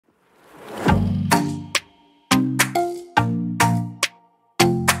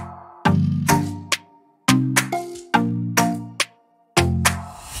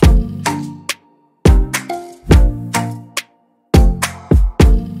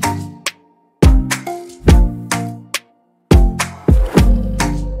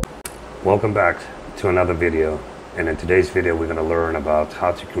Welcome back to another video, and in today's video we're going to learn about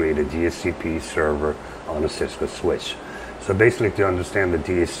how to create a DHCP server on a Cisco Switch. So basically, to understand the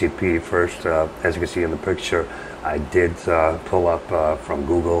DHCP, first as you can see in the picture, I did pull up from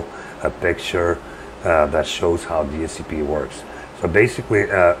Google a picture that shows how DHCP works. So basically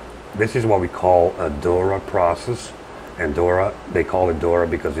this is what we call a DORA process, and DORA, they call it DORA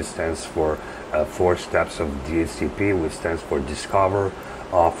because it stands for 4 steps of DHCP, which stands for discover,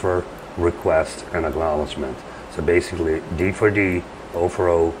 offer, request, and acknowledgement. So basically D for D, O for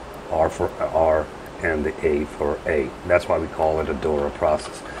O, R for R, and the A for A. That's why we call it a DORA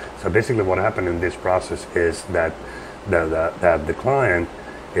process. So basically what happened in this process is that the client,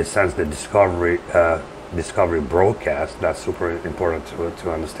 it sends the discovery broadcast. That's super important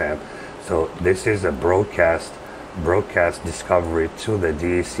to understand. So this is a broadcast discovery to the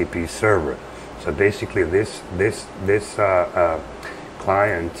DHCP server. So basically this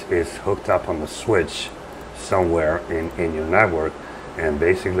client is hooked up on the switch somewhere in your network, and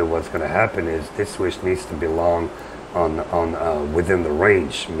basically what's going to happen is this switch needs to belong on within the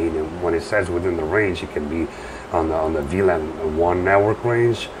range. Meaning, when it says within the range, it can be on the VLAN 1 network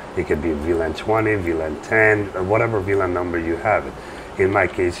range, it could be VLAN 20, VLAN 10, whatever VLAN number you have it. In my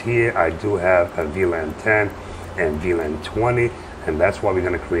case here, I do have a VLAN 10 and VLAN 20, and that's what we're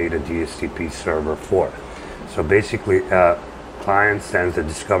going to create a DHCP server for. So basically client sends the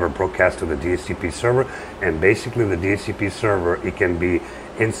discover broadcast to the DHCP server, and basically the DHCP server, it can be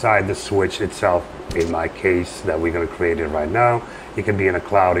inside the switch itself. In my case that we're going to create it right now, it can be in a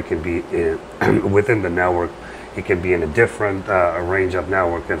cloud, it can be within the network, it can be in a different range of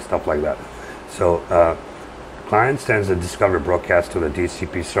network and stuff like that. So client sends a discover broadcast to the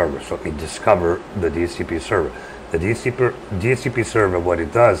DHCP server, so it discover the DHCP server. The DHCP server, what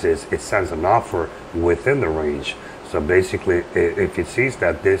it does is it sends an offer within the range. So basically, if it sees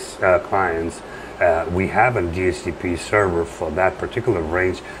that this clients, we have a DHCP server for that particular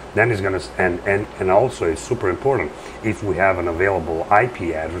range, then it's going to, and also it's super important, if we have an available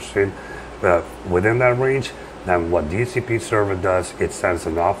IP address within that range, then what DHCP server does, it sends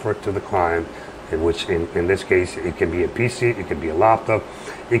an offer to the client, in which in this case, it can be a PC, it could be a laptop,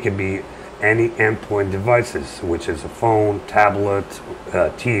 it could be any endpoint devices, which is a phone, tablet,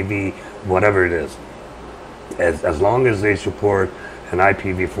 TV, whatever it is. As long as they support an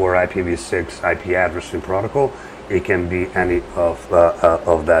IPv4, IPv6 IP addressing protocol, it can be any of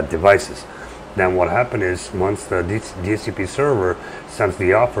that devices. Then what happens is, once the DHCP server sends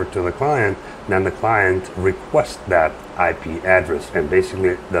the offer to the client, then the client requests that IP address, and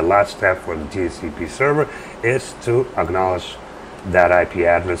basically the last step for the DHCP server is to acknowledge that IP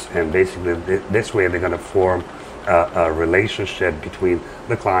address, and basically this way they're going to form a relationship between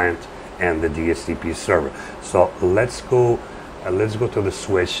the client and the DHCP server. So let's go to the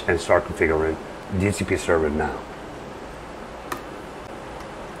switch and start configuring DHCP server now.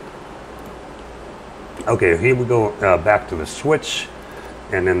 Okay, here we go back to the switch,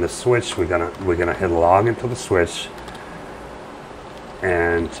 and in the switch we're gonna hit log into the switch,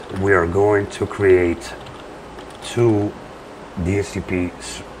 and we are going to create 2 DHCP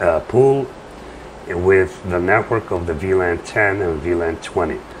pool with the network of the VLAN 10 and VLAN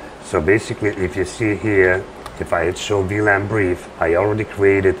 20. So basically, if you see here, if I hit show VLAN brief, I already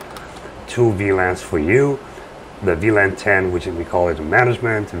created 2 VLANs for you. The VLAN 10, which we call it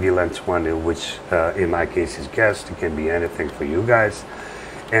management, VLAN 20, which in my case is guest. It can be anything for you guys.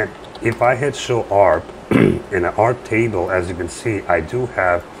 And if I hit show ARP, in an ARP table, as you can see, I do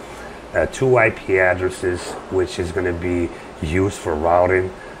have 2 IP addresses, which is going to be used for routing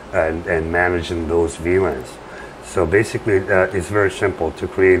and managing those VLANs. So basically, it's very simple to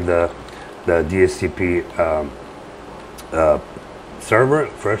create the DHCP server.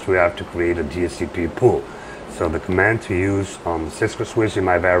 First, we have to create a DHCP pool. So the command to use on the Cisco switch, it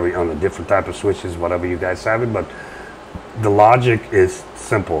might vary on the different type of switches, whatever you guys have it, but the logic is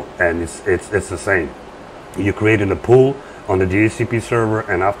simple, and it's the same. You created a pool on the DHCP server,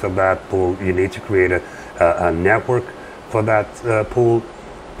 and after that pool, you need to create a network for that pool,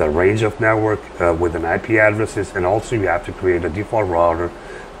 the range of network with an IP addresses, and also you have to create a default router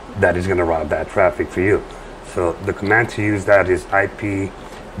that is going to route that traffic for you. So the command to use that is IP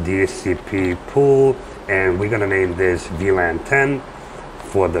DHCP pool, and we're going to name this VLAN 10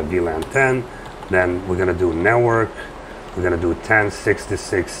 for the VLAN 10. Then we're going to do network. We're going to do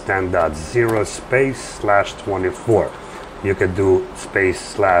 10.66.10.0 space /24. You could do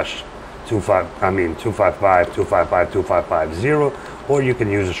space /255.255.255.255.0, or you can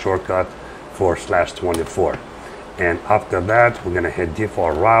use a shortcut for /24. And after that, we're going to hit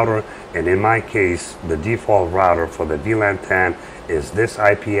default router. And in my case, the default router for the VLAN 10 is this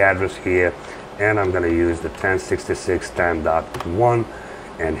IP address here. And I'm going to use the 10.66.10.1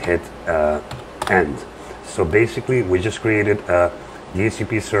 and hit end. So basically, we just created a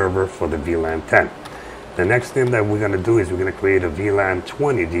DHCP server for the VLAN 10. The next thing that we're going to do is we're going to create a VLAN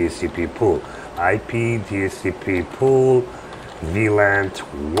 20 DHCP pool. IP DHCP pool, VLAN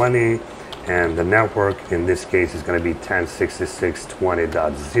 20. And the network in this case is going to be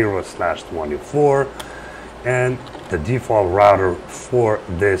 10.66.20.0/24, and the default router for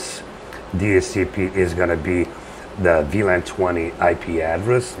this DHCP is going to be the VLAN 20 IP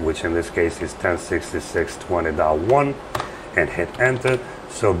address, which in this case is 10.66.20.1, and hit enter.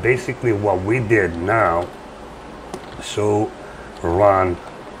 So basically what we did now, so run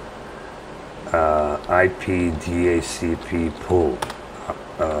IP DHCP pool.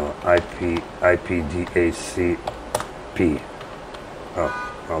 IP DHCP. Oh,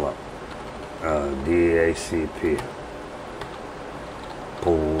 hold up. DHCP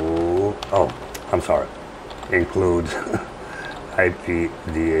pool. Oh, I'm sorry. Include IP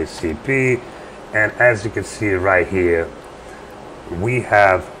DHCP. And as you can see right here, we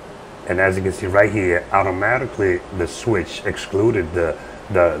have, and as you can see right here, automatically the switch excluded the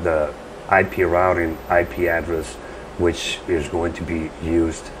IP routing IP address, which is going to be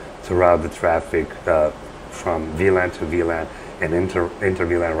used to route the traffic from VLAN to VLAN and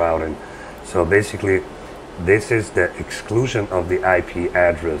inter-VLAN routing. So basically, this is the exclusion of the IP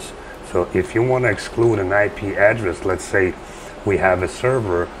address. So if you want to exclude an IP address, let's say we have a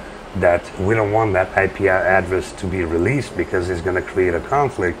server that we don't want that IP address to be released because it's going to create a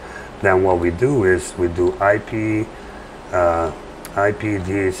conflict, then what we do is we do IP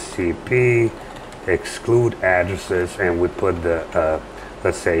DHCP exclude addresses, and we put the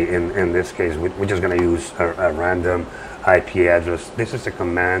let's say in this case we're just going to use a random IP address. This is a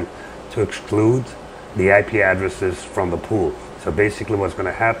command to exclude the IP addresses from the pool. So basically what's going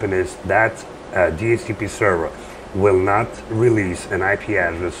to happen is that DHCP server will not release an IP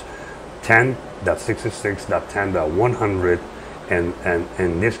address 10.66.10.100, and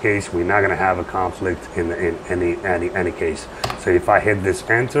in this case we're not going to have a conflict in any case. So if I hit this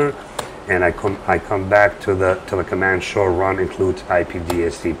enter and I come back to the command show run include IP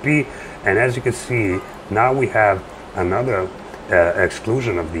DHCP, and as you can see, now we have another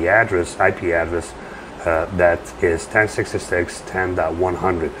exclusion of the address, IP address, that is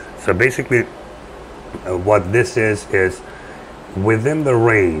 10.66.10.100. So basically what this is within the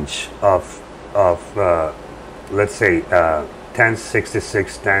range of let's say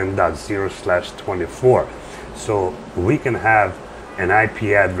 10.66.10.0/24. So we can have an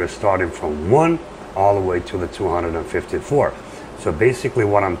IP address starting from 1 all the way to the 254. So basically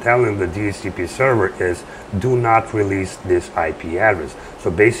what I'm telling the DHCP server is do not release this IP address. So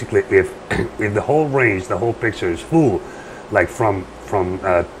basically if the whole range, the whole picture is full, like from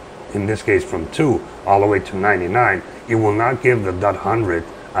in this case from 2 all the way to 99, it will not give the .100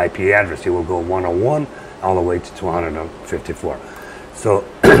 IP address. It will go 101 all the way to 254. So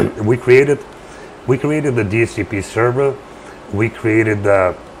we created the DHCP server. We created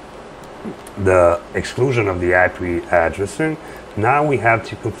the exclusion of the IP addressing. Now we have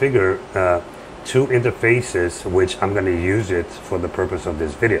to configure two interfaces, which I'm going to use it for the purpose of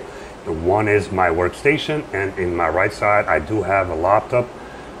this video. One is my workstation, and in my right side I do have a laptop,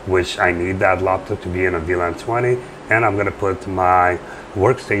 which I need that laptop to be in a VLAN 20, and I'm going to put my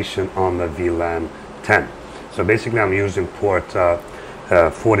workstation on the VLAN 10. So basically I'm using port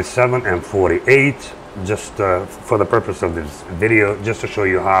 47 and 48 just for the purpose of this video, just to show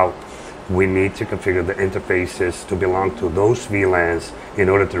you how we need to configure the interfaces to belong to those VLANs in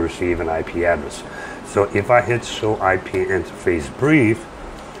order to receive an IP address. So if I hit show IP interface brief,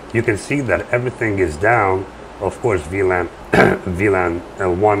 you can see that everything is down. Of course, VLAN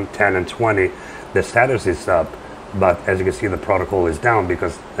 1, 10, and 20, the status is up, but as you can see, the protocol is down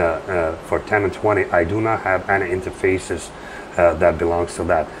because for 10 and 20, I do not have any interfaces that belongs to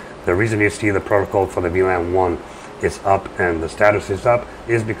that. The reason you see the protocol for the VLAN 1 is up and the status is up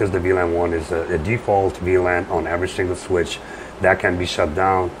is because the VLAN 1 is a default VLAN on every single switch that can be shut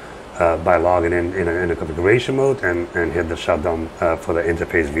down by logging in a configuration mode and hit the shutdown for the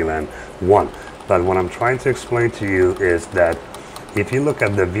interface VLAN 1. But what I'm trying to explain to you is that if you look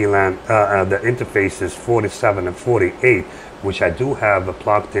at the VLAN, the interfaces 47 and 48, which I do have a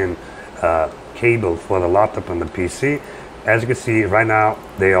plugged in cable for the laptop and the PC, as you can see right now,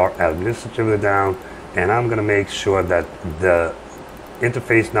 they are administratively down, and I'm going to make sure that the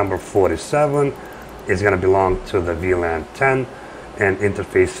interface number 47 is going to belong to the VLAN 10 and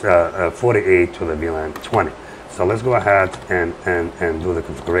interface 48 to the VLAN 20. So let's go ahead and do the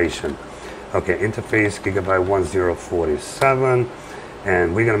configuration. Okay, interface gigabyte 1047,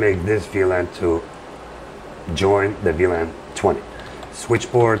 and we're gonna make this VLAN to join the VLAN 20.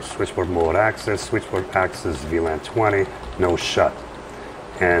 Switchboard mode access, switchboard access VLAN 20, no shut.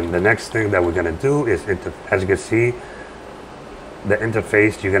 And the next thing that we're gonna do is, as you can see, the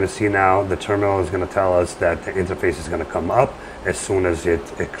interface, you're gonna see now, the terminal is gonna tell us that the interface is gonna come up as soon as it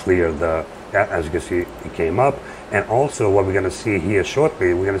cleared the, as you can see, it came up. And also what we're gonna see here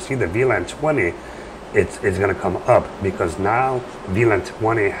shortly, we're gonna see the VLAN 20, it's gonna come up because now VLAN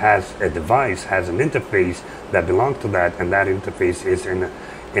 20 has a device, has an interface that belongs to that, and that interface is in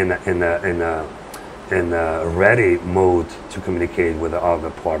a ready mode to communicate with the other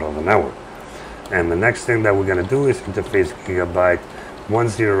part of the network. And the next thing that we're gonna do is interface gigabyte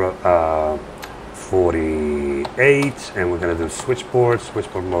 1048, and we're gonna do switchboard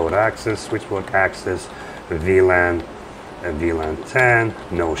mode access, switchboard access, VLAN, and VLAN 10,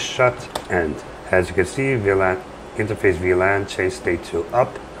 no shut. And as you can see, VLAN, interface VLAN change state to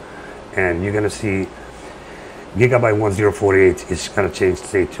up, and you're gonna see gigabyte 1048 is gonna change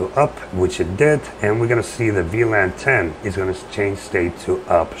state to up, which it did, and we're gonna see the VLAN 10 is gonna change state to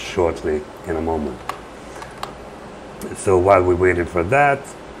up shortly in a moment. So while we waited for that,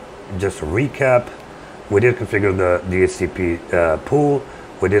 just to recap, we did configure the DHCP pool,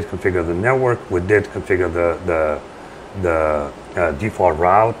 we did configure the network, we did configure the default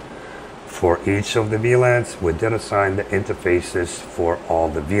route for each of the VLANs, we did assign the interfaces for all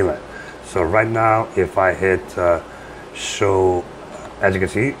the VLAN. So right now, if I hit show, as you can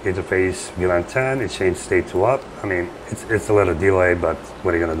see, interface VLAN 10, it changed state to up. I mean, it's a little delay, but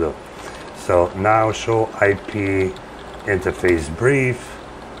what are you gonna do? So now show IP interface brief,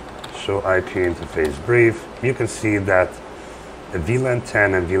 show IP interface brief. You can see that the VLAN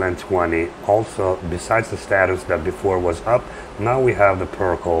 10 and VLAN 20 also, besides the status that before was up, now we have the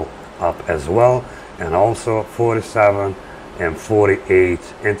protocol up as well, and also 47 and 48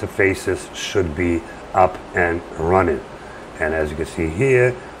 interfaces should be up and running. And as you can see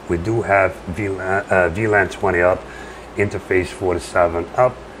here, we do have VLAN 20 up, interface 47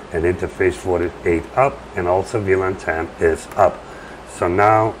 up, and interface 48 up, and also VLAN 10 is up. So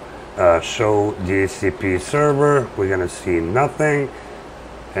now show DHCP server, we're gonna see nothing.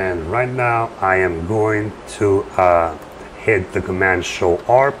 And right now I am going to hit the command show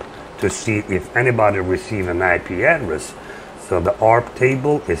ARP to see if anybody received an IP address. So the ARP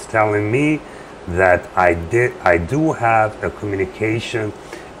table is telling me that I do have a communication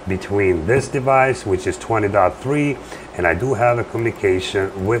between this device, which is 20.3, and I do have a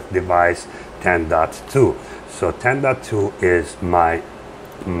communication with device 10.2. So 10.2 is my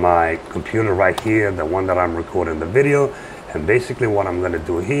computer right here, the one that I'm recording the video. And basically what I'm going to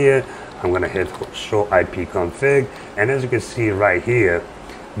do here, I'm going to hit show IP config, and as you can see right here,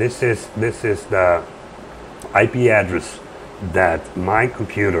 this is the IP address that my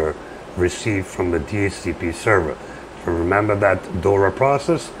computer received from the DHCP server. Remember that DORA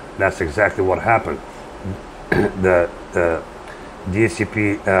process? That's exactly what happened. The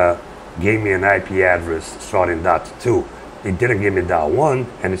DHCP gave me an IP address starting .2. It didn't give me .1,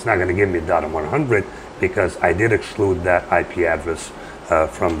 and it's not going to give me .100 because I did exclude that IP address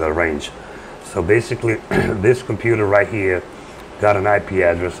from the range. So basically, this computer right here got an IP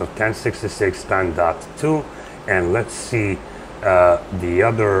address of 1066.10.2, and let's see the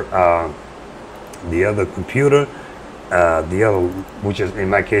other computer, which is in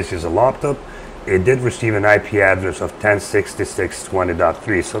my case is a laptop. It did receive an IP address of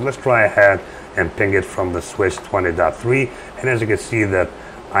 1066.20.3. So let's try ahead and ping it from the switch 20.3, and as you can see that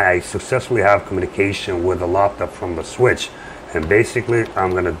I successfully have communication with the laptop from the switch. And basically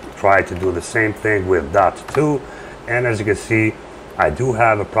I'm going to try to do the same thing with .2, and as you can see, I do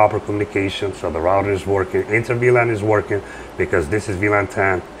have a proper communication, so the router is working, inter VLAN is working, because this is VLAN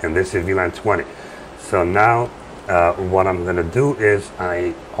 10 and this is VLAN 20. So now what I'm going to do is,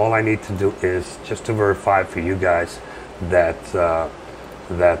 all I need to do is just to verify for you guys that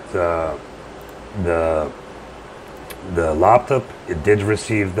the laptop, it did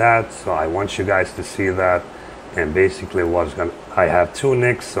receive that. So I want you guys to see that. And basically I have two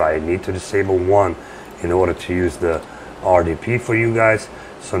NICs, so I need to disable one in order to use the RDP for you guys.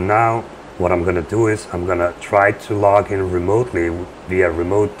 So now what I'm going to do is I'm going to try to log in remotely via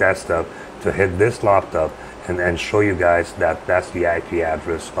remote desktop to hit this laptop and show you guys that that's the IP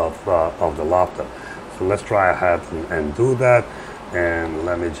address of the laptop. So let's try ahead and do that. And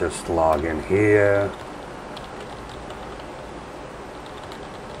let me just log in here.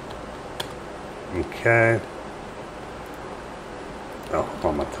 Okay. Oh,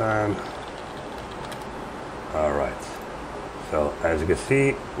 one more time. All right, so as you can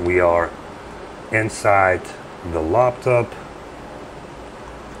see, we are inside the laptop,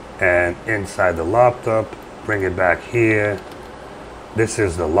 and inside the laptop, bring it back here. This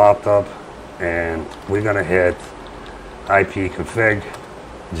is the laptop, and we're gonna hit IP config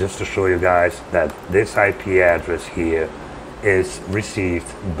just to show you guys that this IP address here is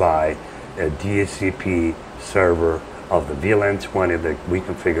received by a DHCP server of the Vlan 20 that we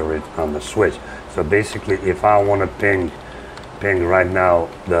configure it on the switch. So basically, if I want to ping right now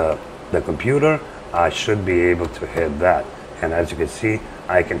the computer, I should be able to hit that. And as you can see,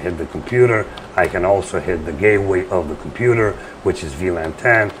 I can hit the computer. I can also hit the gateway of the computer, which is Vlan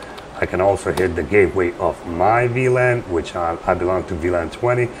 10. I can also hit the gateway of my Vlan, which I belong to Vlan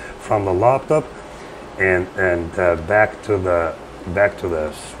 20 from the laptop, and back to the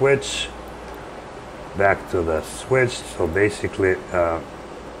switch. Back to the switch. So basically,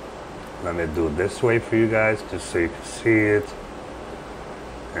 let me do it this way for you guys, just so you can see it,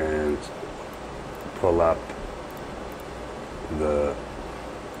 and pull up the.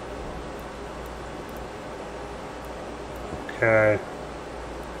 Okay.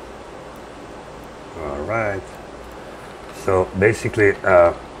 All right. So basically,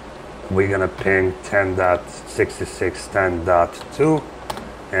 we're gonna ping 10.66.10.2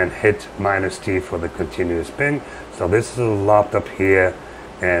 and hit -T for the continuous ping. So this is a laptop here,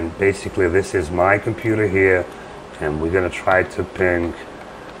 and basically this is my computer here, and we're gonna try to ping.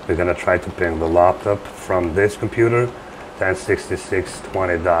 We're gonna try to ping the laptop from this computer,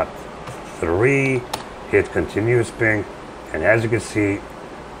 10.66.20.3. Hit continuous ping, and as you can see,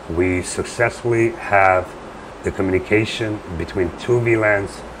 we successfully have the communication between two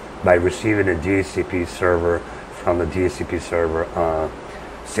VLANs by receiving a DHCP server from the DHCP server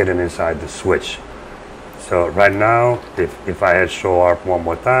sitting inside the switch. So right now, if I had show up one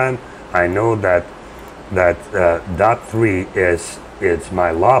more time, I know that .3 is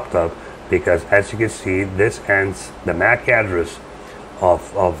my laptop, because as you can see, this ends, the MAC address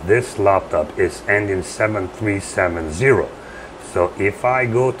of this laptop is ending 7370. So if I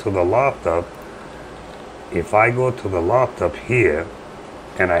go to the laptop, here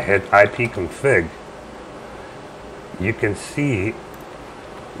and I hit IP config, you can see,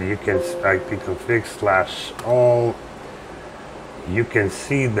 IP config /all, you can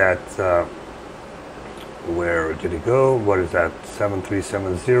see that, where did it go? What is that?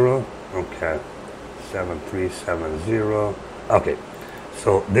 7370. Okay, 7370. Okay,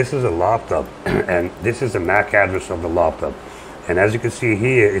 so this is a laptop, and this is the MAC address of the laptop. And as you can see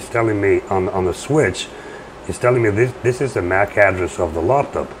here, it's telling me on the switch, it's telling me this is the MAC address of the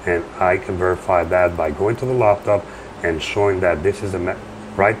laptop, and I can verify that by going to the laptop and showing that this is the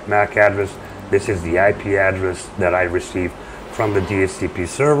right MAC address. This is the IP address that I received from the DHCP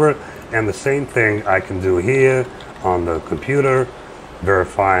server, and the same thing I can do here on the computer,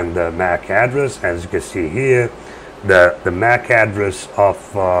 verifying the MAC address. As you can see here, the MAC address of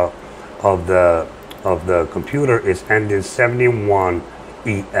the computer is ending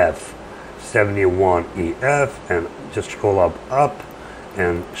 71EF, 71EF, and just scroll up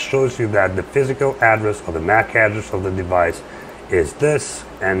and shows you that the physical address or the MAC address of the device is this,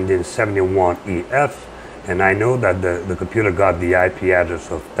 ending 71EF, and I know that the computer got the IP address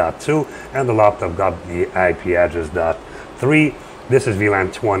of .2 and the laptop got the IP address .3. This is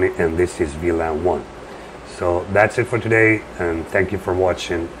Vlan 20 and this is Vlan 1. So that's it for today, and thank you for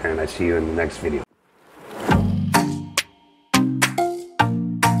watching, and I see you in the next video.